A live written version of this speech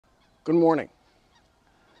Good morning.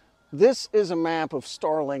 This is a map of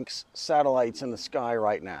Starlink's satellites in the sky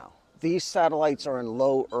right now. These satellites are in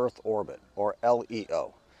low Earth orbit, or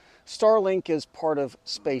LEO. Starlink is part of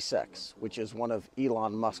SpaceX, which is one of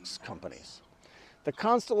Elon Musk's companies. The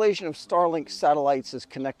constellation of Starlink satellites has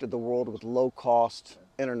connected the world with low-cost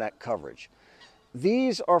internet coverage.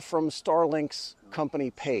 These are from Starlink's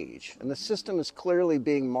company page, and the system is clearly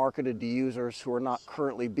being marketed to users who are not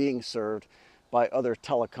currently being served by other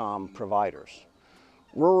telecom providers.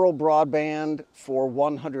 Rural broadband for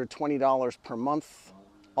 $120 per month,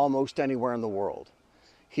 almost anywhere in the world.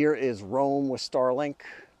 Here is Rome with Starlink,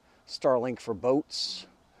 Starlink for boats,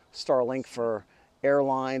 Starlink for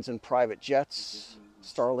airlines and private jets,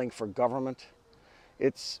 Starlink for government.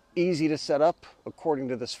 It's easy to set up, according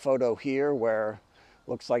to this photo here, where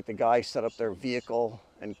looks like the guy set up their vehicle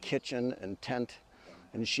and kitchen and tent,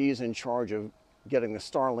 and she's in charge of getting the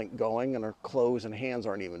Starlink going, and her clothes and hands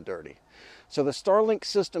aren't even dirty. So the Starlink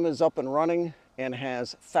system is up and running and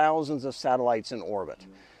has thousands of satellites in orbit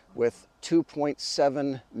with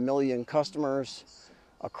 2.7 million customers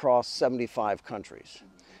across 75 countries.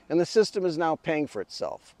 And the system is now paying for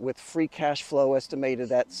itself, with free cash flow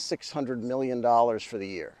estimated at $600 million for the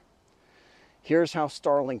year. Here's how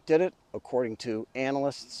Starlink did it, according to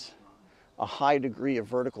analysts: a high degree of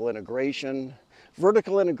vertical integration.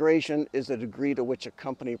 Vertical integration is the degree to which a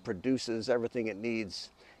company produces everything it needs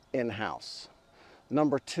in-house.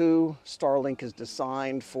 Number two, Starlink is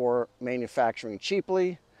designed for manufacturing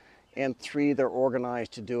cheaply. And three, they're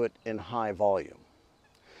organized to do it in high volume.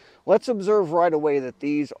 Let's observe right away that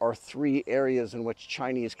these are three areas in which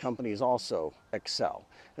Chinese companies also excel.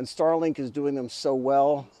 And Starlink is doing them so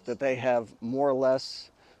well that they have more or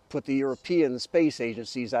less put the European space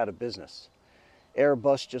agencies out of business.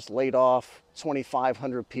 Airbus just laid off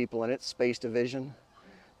 2,500 people in its space division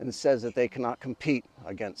and says that they cannot compete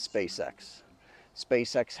against SpaceX.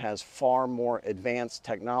 SpaceX has far more advanced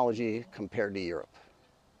technology compared to Europe.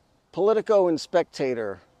 Politico and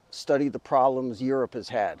Spectator studied the problems Europe has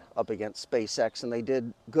had up against SpaceX, and they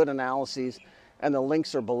did good analyses, and the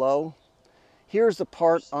links are below. Here's the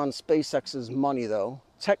part on SpaceX's money, though.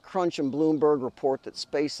 TechCrunch and Bloomberg report that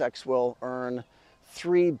SpaceX will earn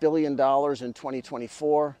 $3 billion in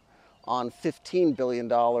 2024 on $15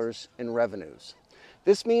 billion in revenues.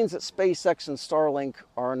 This means that SpaceX and Starlink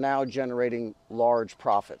are now generating large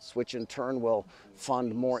profits, which in turn will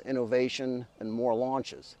fund more innovation and more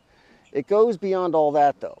launches. It goes beyond all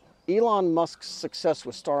that, though. Elon Musk's success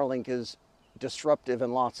with Starlink is disruptive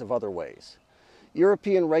in lots of other ways.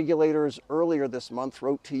 European regulators earlier this month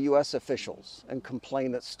wrote to US officials and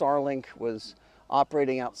complained that Starlink was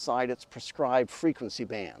operating outside its prescribed frequency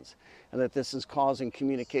bands, and that this is causing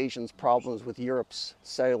communications problems with Europe's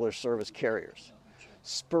cellular service carriers.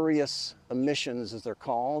 Spurious emissions, as they're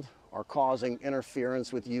called, are causing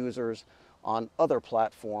interference with users on other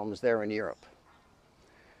platforms there in Europe.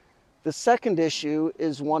 The second issue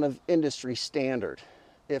is one of industry standard.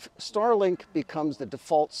 If Starlink becomes the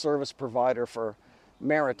default service provider for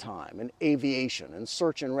maritime and aviation and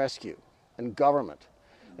search and rescue and government,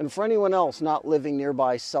 and for anyone else not living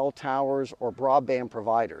nearby cell towers or broadband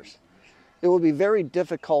providers, it will be very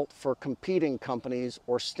difficult for competing companies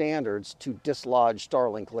or standards to dislodge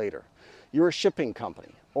Starlink later. You're a shipping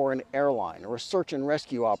company or an airline or a search and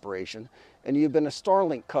rescue operation, and you've been a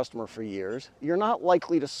Starlink customer for years, you're not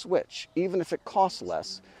likely to switch, even if it costs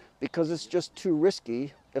less, because it's just too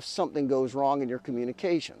risky if something goes wrong in your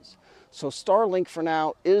communications. So Starlink for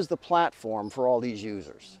now is the platform for all these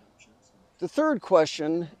users. The third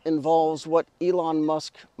question involves what Elon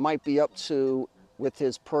Musk might be up to with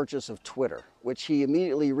his purchase of Twitter, which he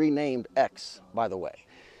immediately renamed X, by the way.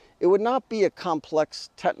 It would not be a complex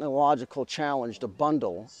technological challenge to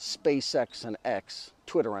bundle SpaceX and X,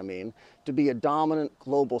 Twitter I mean, to be a dominant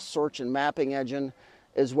global search and mapping engine,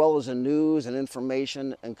 as well as a news and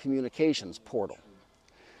information and communications portal.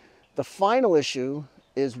 The final issue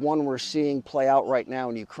is one we're seeing play out right now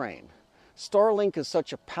in Ukraine. Starlink is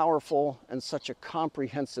such a powerful and such a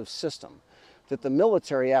comprehensive system that the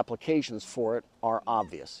military applications for it are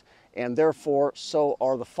obvious, and therefore so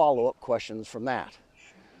are the follow-up questions from that.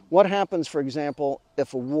 What happens, for example,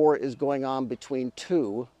 if a war is going on between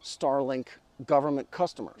two Starlink government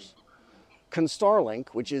customers? Can Starlink,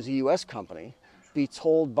 which is a US company, be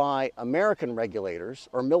told by American regulators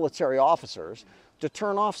or military officers to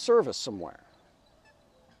turn off service somewhere?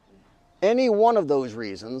 Any one of those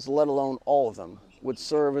reasons, let alone all of them, would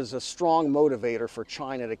serve as a strong motivator for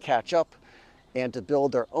China to catch up and to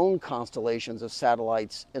build their own constellations of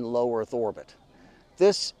satellites in low Earth orbit.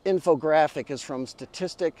 This infographic is from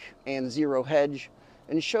Statistic and Zero Hedge,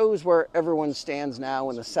 and shows where everyone stands now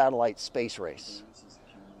in the satellite space race.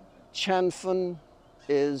 Changfeng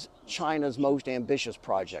is China's most ambitious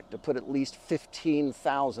project to put at least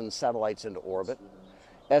 15,000 satellites into orbit.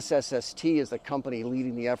 SSST is the company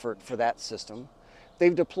leading the effort for that system.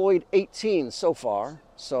 They've deployed 18 so far,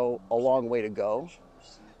 so a long way to go.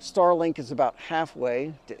 Starlink is about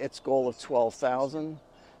halfway to its goal of 12,000.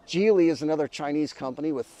 Geely is another Chinese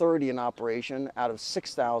company with 30 in operation out of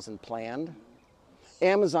 6,000 planned.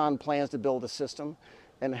 Amazon plans to build a system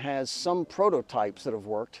and has some prototypes that have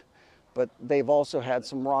worked, but they've also had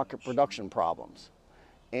some rocket production problems.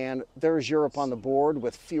 And there's Europe on the board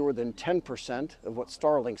with fewer than 10% of what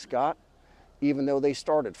Starlink's got, even though they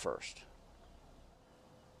started first.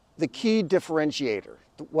 The key differentiator,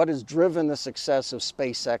 what has driven the success of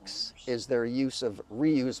SpaceX, is their use of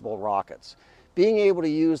reusable rockets. Being able to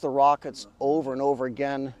use the rockets over and over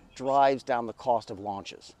again drives down the cost of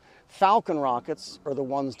launches. Falcon rockets are the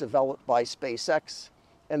ones developed by SpaceX,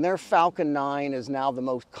 and their Falcon 9 is now the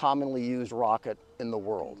most commonly used rocket in the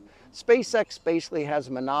world. SpaceX basically has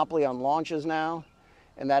a monopoly on launches now,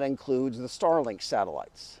 and that includes the Starlink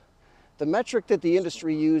satellites. The metric that the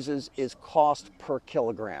industry uses is cost per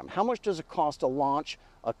kilogram. How much does it cost to launch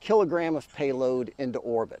a kilogram of payload into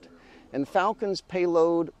orbit? And Falcon's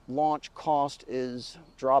payload launch cost is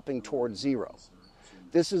dropping towards zero.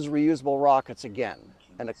 This is reusable rockets again,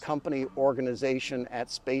 and a company organization at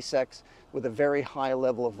SpaceX with a very high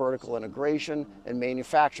level of vertical integration and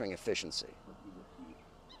manufacturing efficiency.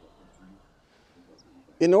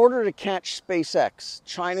 In order to catch SpaceX,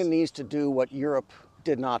 China needs to do what Europe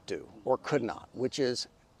did not do, or could not, which is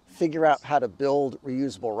figure out how to build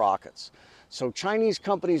reusable rockets. So Chinese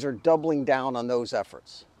companies are doubling down on those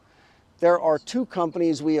efforts. There are two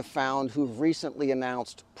companies we have found who've recently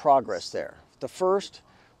announced progress there. The first,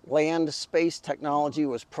 Land Space Technology,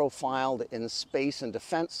 was profiled in Space and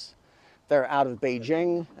Defense. They're out of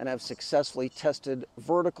Beijing and have successfully tested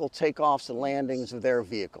vertical takeoffs and landings of their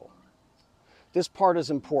vehicle. This part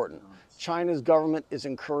is important. China's government is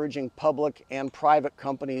encouraging public and private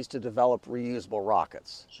companies to develop reusable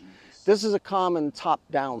rockets. This is a common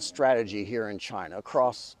top-down strategy here in China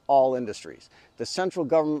across all industries. The central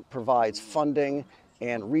government provides funding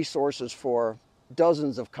and resources for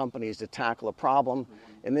dozens of companies to tackle a problem,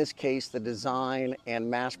 in this case, the design and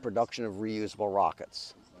mass production of reusable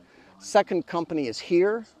rockets. Second company is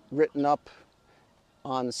here, written up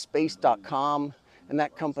on space.com, and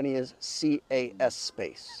that company is CAS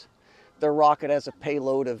Space. Their rocket has a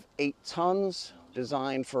payload of 8 tons,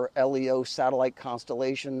 designed for LEO satellite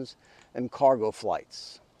constellations and cargo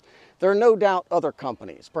flights. There are no doubt other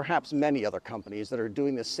companies, perhaps many other companies, that are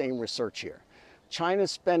doing the same research here.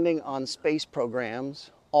 China's spending on space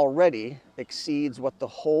programs already exceeds what the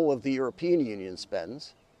whole of the European Union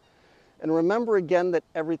spends. And remember again that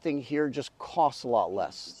everything here just costs a lot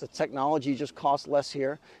less. The technology just costs less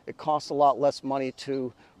here. It costs a lot less money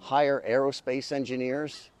to hire aerospace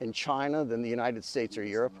engineers in China than the United States or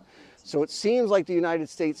Europe. So it seems like the United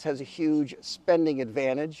States has a huge spending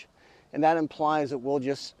advantage, and that implies that we'll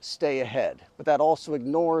just stay ahead. But that also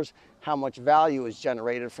ignores how much value is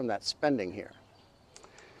generated from that spending here.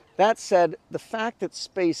 That said, the fact that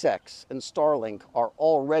SpaceX and Starlink are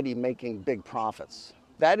already making big profits,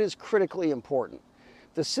 that is critically important.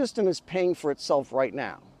 The system is paying for itself right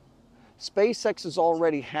now. SpaceX is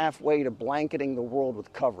already halfway to blanketing the world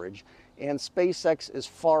with coverage, and SpaceX is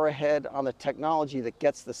far ahead on the technology that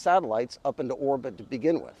gets the satellites up into orbit to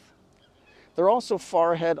begin with. They're also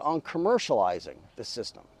far ahead on commercializing the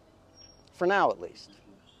system, for now at least.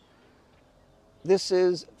 This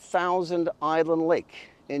is Thousand Island Lake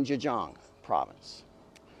in Zhejiang province.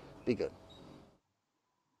 Be good.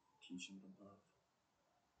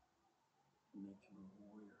 Make him a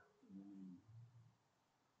warrior in the name.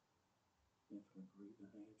 Make him a great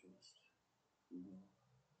evangelist who will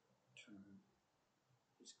turn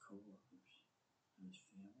his co-workers and his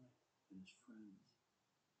family and his friends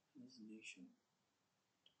and his nation